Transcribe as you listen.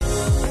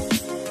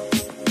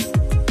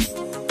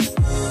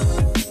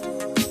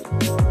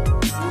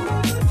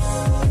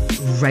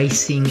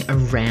racing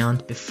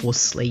around before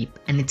sleep,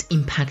 and it's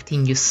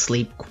impacting your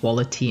sleep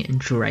quality and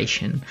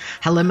duration.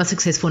 Hello, my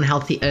successful and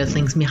healthy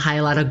earthlings.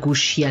 Mihaela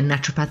Ragush here,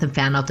 naturopath and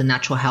founder of the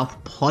Natural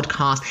Health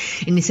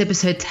Podcast. In this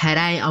episode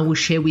today, I will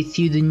share with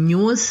you the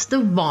newest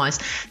device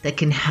that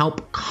can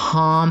help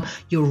calm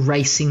your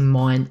racing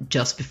mind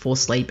just before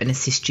sleep and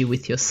assist you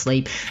with your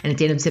sleep. And at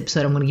the end of this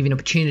episode, I'm going to give you an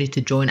opportunity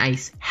to join a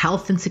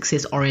health and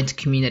success-oriented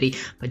community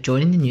by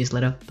joining the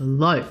newsletter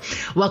below.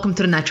 Welcome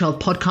to the Natural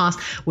Health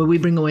Podcast, where we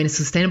bring awareness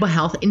to sustainable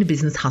health in the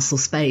business hustle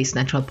space.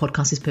 Natural Health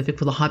Podcast is perfect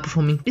for the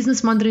high-performing,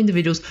 business-minded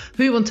individuals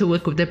who want to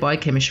work with their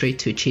biochemistry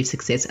to achieve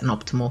success and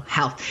optimal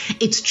health.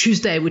 It's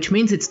Tuesday, which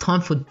means it's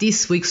time for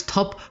this week's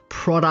top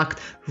product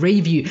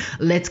review.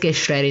 Let's get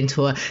straight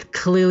into it.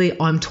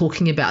 Clearly, I'm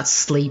talking about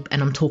sleep,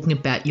 and I'm talking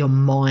about your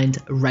mind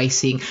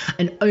racing.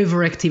 An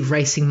overactive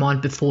racing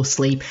mind before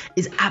sleep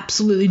is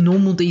absolutely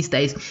normal these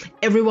days.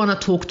 Everyone I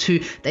talk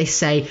to, they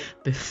say,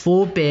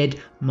 before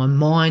bed, my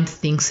mind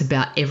thinks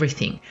about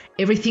everything.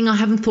 Everything I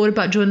haven't thought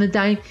about during the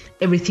day,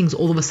 everything's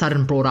all of a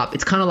sudden brought up.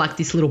 It's kind of like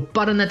this little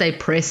button that they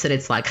press, and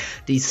it's like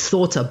these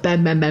thoughts are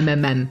bam, bam, bam,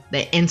 bam, bam.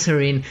 They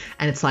enter in,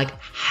 and it's like,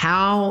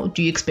 how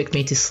do you expect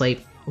me to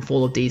sleep with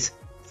all of these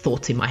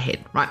thoughts in my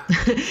head, right?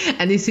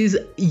 And this is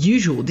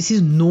usual. This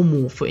is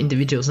normal for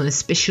individuals, and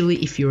especially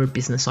if you're a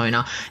business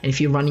owner and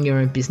if you're running your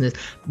own business.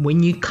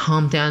 When you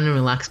calm down and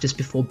relax just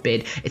before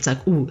bed, it's like,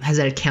 oh, has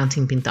that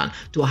accounting been done?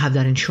 Do I have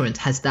that insurance?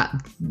 Has that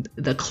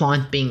the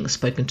client being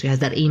spoken to? Has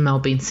that email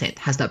been sent?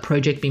 Has that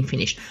project been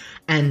finished?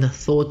 And the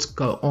thoughts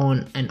go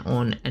on and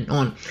on and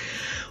on.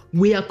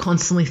 We are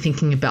constantly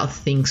thinking about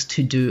things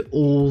to do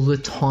all the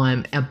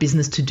time. Our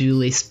business to-do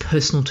list,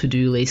 personal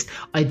to-do list,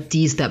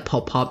 ideas that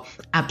pop up,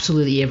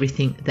 absolutely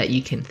everything that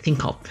you can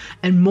think of.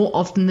 And more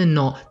often than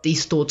not,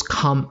 these thoughts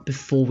come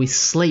before we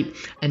sleep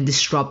and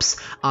disrupts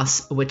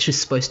us, which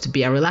is supposed to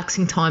be our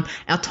relaxing time,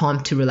 our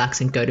time to relax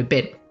and go to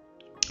bed.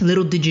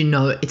 Little did you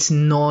know, it's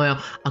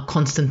not a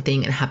constant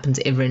thing. It happens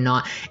every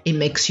night. It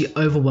makes you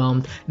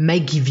overwhelmed,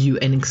 may give you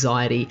an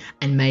anxiety,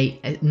 and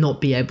may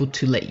not be able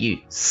to let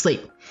you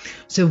sleep.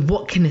 So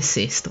what can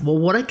assist? Well,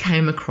 what I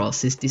came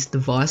across is this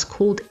device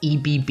called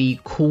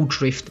EBB Cool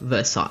Drift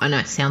Versa. I know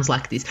it sounds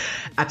like this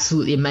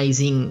absolutely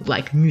amazing,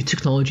 like new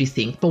technology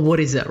thing, but what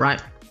is it,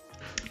 right?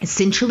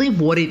 Essentially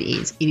what it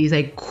is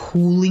a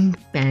cooling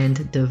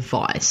band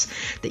device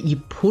that you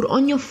put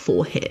on your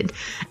forehead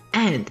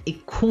and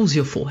it cools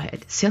your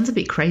forehead. Sounds a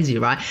bit crazy,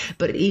 right?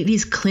 But it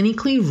is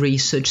clinically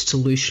researched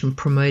solution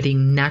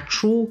promoting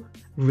natural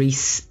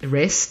rest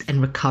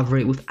and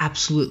recovery with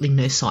absolutely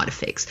no side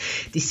effects.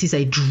 This is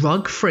a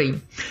drug-free,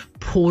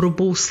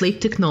 portable sleep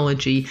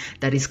technology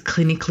that is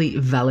clinically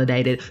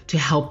validated to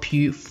help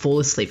you fall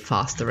asleep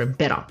faster and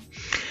better.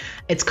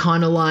 It's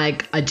kind of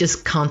like, I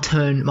just can't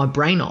turn my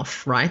brain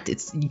off, right?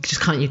 You just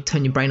can't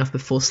turn your brain off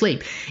before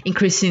sleep.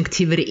 Increasing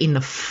activity in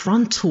the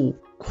frontal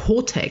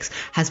cortex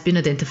has been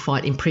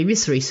identified in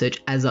previous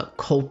research as a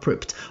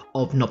culprit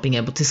of not being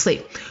able to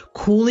sleep.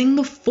 Cooling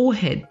the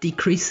forehead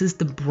decreases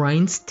the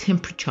brain's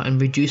temperature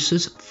and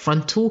reduces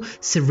frontal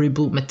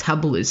cerebral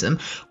metabolism,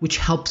 which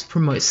helps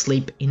promote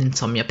sleep in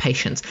insomnia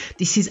patients.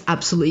 This is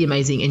absolutely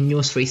amazing in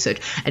newest research.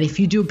 And if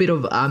you do a bit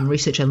of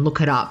research and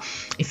look it up,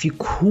 if you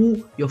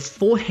cool your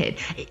forehead,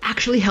 it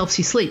actually helps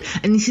you sleep.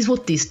 And this is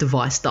what this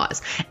device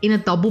does. In a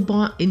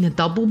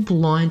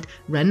double-blind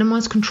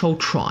randomized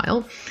controlled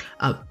trial,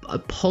 a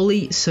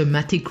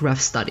polysomatic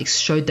graph study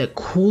showed that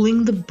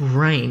cooling the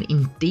brain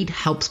indeed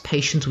helps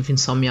patients with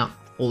insomnia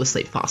fall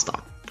asleep faster.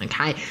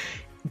 Okay.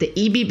 The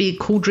EBB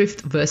Cool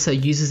Drift Versa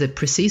uses a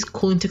precise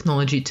cooling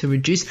technology to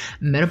reduce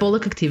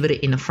metabolic activity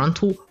in the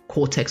frontal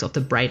cortex of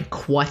the brain,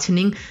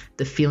 quietening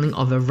the feeling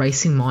of a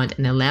racing mind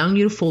and allowing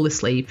you to fall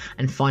asleep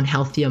and find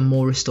healthier,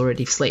 more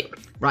restorative sleep.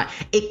 Right?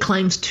 It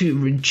claims to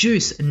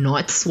reduce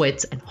night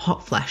sweats and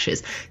hot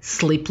flashes,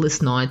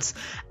 sleepless nights,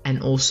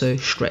 and also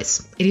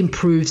stress. It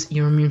improves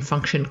your immune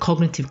function,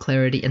 cognitive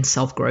clarity, and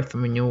self-growth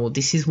and renewal.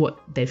 This is what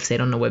they've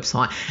said on the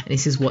website, and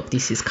this is what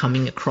this is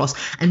coming across.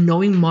 And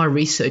knowing my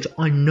research,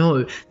 I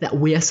know that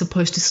we are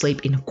supposed to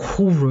sleep in a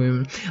cool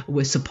room.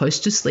 We're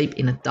supposed to sleep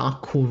in a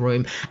dark, cool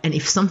room. And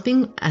if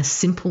something as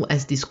simple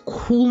as this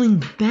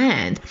cooling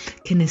band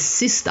can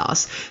assist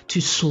us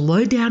to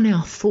slow down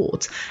our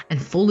thoughts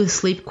and fall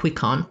asleep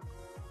quicker,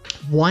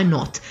 why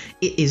not?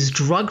 It is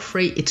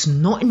drug-free, it's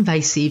not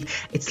invasive,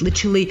 it's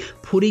literally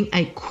putting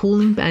a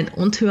cooling band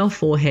onto our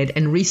forehead,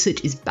 and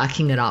research is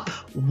backing it up.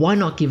 Why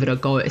not give it a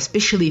go,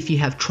 especially if you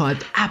have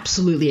tried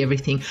absolutely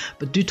everything?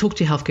 But do talk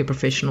to a healthcare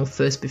professional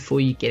first before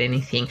you get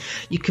anything.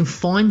 You can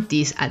find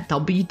this at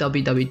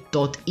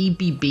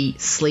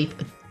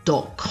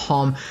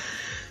www.ebbsleep.com.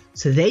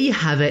 So there you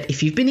have it.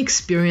 If you've been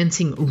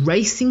experiencing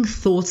racing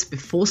thoughts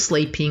before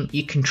sleeping,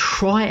 you can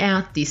try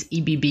out this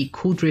EBB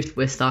Cool Drift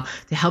Versa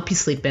to help you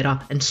sleep better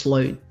and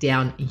slow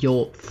down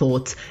your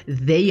thoughts.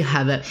 There you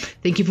have it.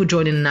 Thank you for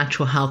joining the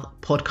Natural Health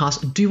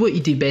Podcast. Do what you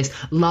do best.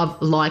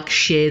 Love, like,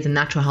 share the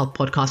Natural Health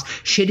Podcast.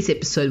 Share this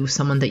episode with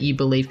someone that you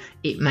believe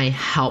it may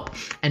help.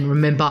 And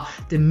remember,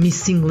 the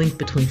missing link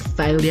between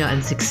failure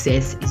and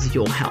success is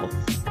your health.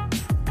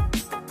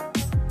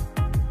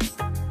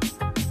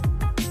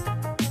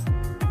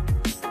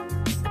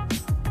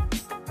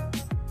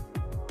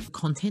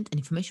 content and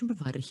information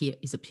provided here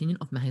is opinion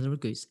of Mahela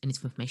Raguse and is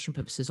for information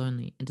purposes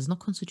only and does not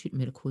constitute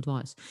medical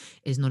advice.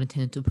 It is not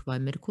intended to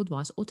provide medical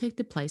advice or take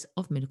the place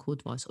of medical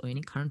advice or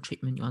any current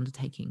treatment you're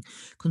undertaking.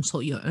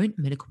 Consult your own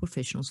medical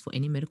professionals for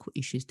any medical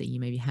issues that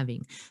you may be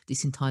having.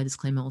 This entire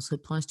disclaimer also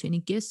applies to any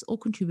guests or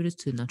contributors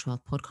to the Natural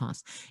Health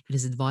Podcast. It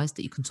is advised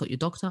that you consult your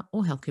doctor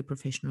or healthcare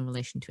professional in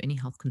relation to any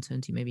health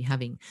concerns you may be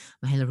having.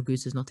 Mahela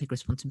Raguse does not take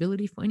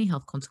responsibility for any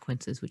health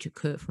consequences which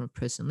occur from a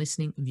person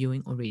listening,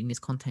 viewing, or reading this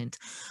content.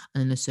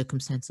 Under no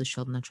circumstances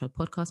shall the Natural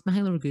Health Podcast,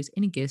 Mahela Raguse,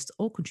 any guests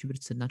or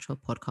contributors to the Natural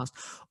Health Podcast,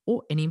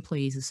 or any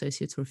employees,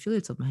 associates, or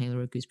affiliates of Mahela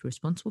Raguse be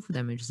responsible for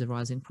damages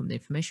arising from the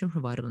information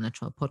provided on the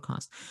Natural Health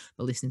Podcast.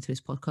 By listening to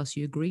this podcast,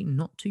 you agree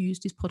not to use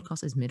this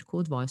podcast as medical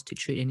advice to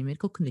treat any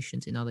medical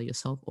conditions in either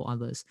yourself or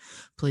others.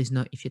 Please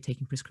note, if you're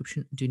taking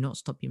prescription, do not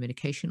stop your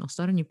medication or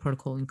start a new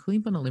protocol,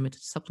 including but not limited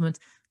to supplements,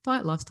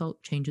 diet, lifestyle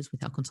changes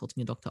without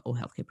consulting your doctor or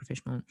healthcare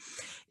professional.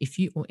 If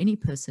you or any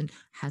person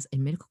has a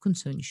medical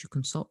concern, you should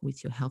consult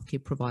with your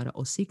healthcare provider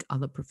or seek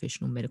other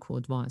professional medical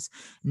advice.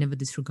 Never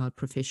disregard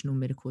professional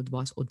medical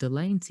advice or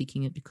delay in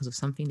seeking it because of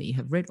something that you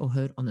have read or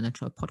heard on the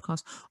Natural Health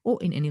Podcast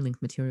or in any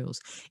linked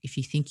materials. If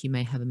you think you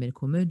may have a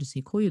medical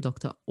emergency, call your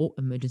doctor or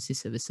emergency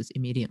services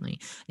immediately.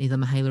 Neither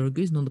Mahela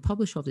Raguse nor the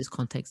publisher of this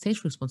content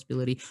takes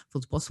responsibility for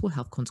the possible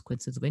health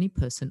consequences of any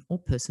person or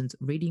persons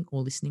reading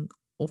or listening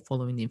or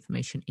following the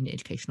information in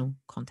educational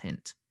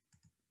content.